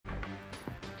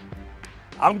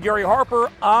I'm Gary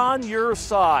Harper on your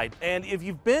side. And if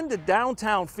you've been to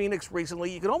downtown Phoenix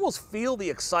recently, you can almost feel the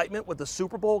excitement with the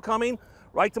Super Bowl coming.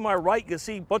 Right to my right, you can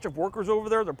see a bunch of workers over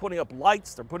there. They're putting up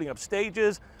lights, they're putting up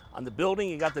stages on the building.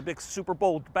 You got the big Super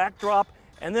Bowl backdrop.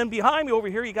 And then behind me over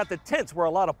here, you got the tents where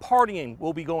a lot of partying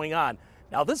will be going on.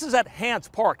 Now, this is at Hance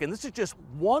Park, and this is just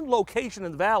one location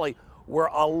in the valley where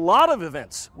a lot of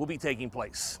events will be taking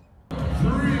place. 3,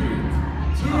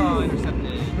 2,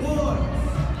 intercepted. 1.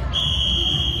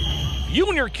 You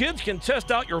and your kids can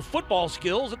test out your football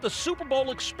skills at the Super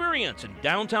Bowl Experience in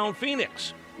downtown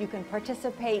Phoenix. You can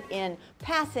participate in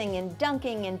passing and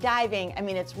dunking and diving. I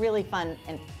mean, it's really fun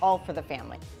and all for the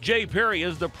family. Jay Perry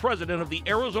is the president of the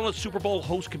Arizona Super Bowl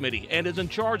Host Committee and is in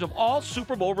charge of all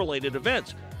Super Bowl related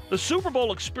events. The Super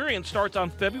Bowl Experience starts on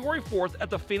February 4th at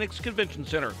the Phoenix Convention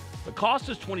Center. The cost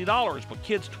is $20, but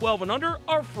kids 12 and under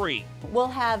are free. We'll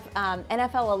have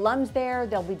NFL alums there.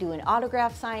 They'll be doing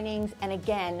autograph signings. And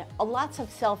again, lots of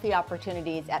selfie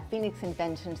opportunities at Phoenix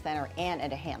Convention Center and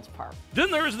at Hance Park. Then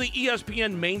there's the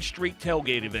ESPN Main Street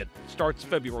Tailgate event. It starts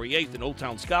February 8th in Old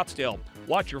Town Scottsdale.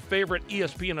 Watch your favorite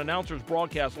ESPN announcers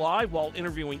broadcast live while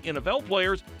interviewing NFL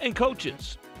players and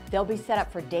coaches. They'll be set up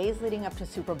for days leading up to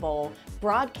Super Bowl,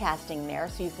 broadcasting there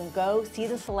so you can go see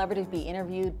the celebrities be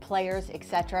interviewed, players,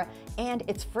 etc., and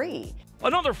it's free.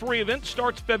 Another free event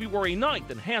starts February 9th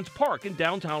in Hance Park in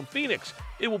downtown Phoenix.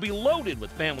 It will be loaded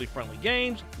with family-friendly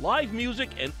games, live music,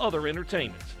 and other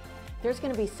entertainment. There's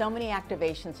going to be so many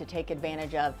activations to take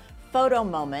advantage of. Photo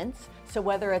moments, so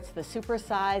whether it's the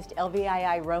supersized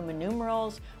LVII Roman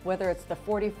numerals, whether it's the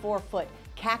 44-foot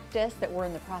cactus that we're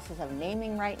in the process of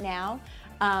naming right now,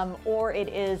 or it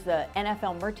is the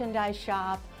NFL merchandise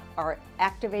shop, our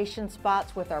activation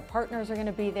spots with our partners are going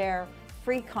to be there,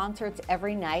 free concerts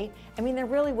every night. I mean, there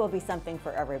really will be something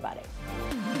for everybody.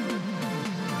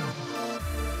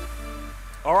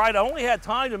 All right, I only had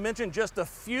time to mention just a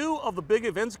few of the big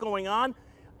events going on.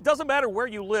 It doesn't matter where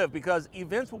you live because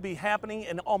events will be happening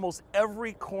in almost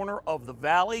every corner of the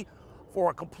valley.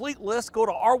 For a complete list, go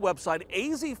to our website,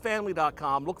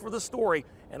 azfamily.com, look for the story,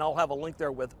 and I'll have a link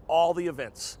there with all the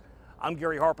events. I'm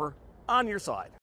Gary Harper, on your side.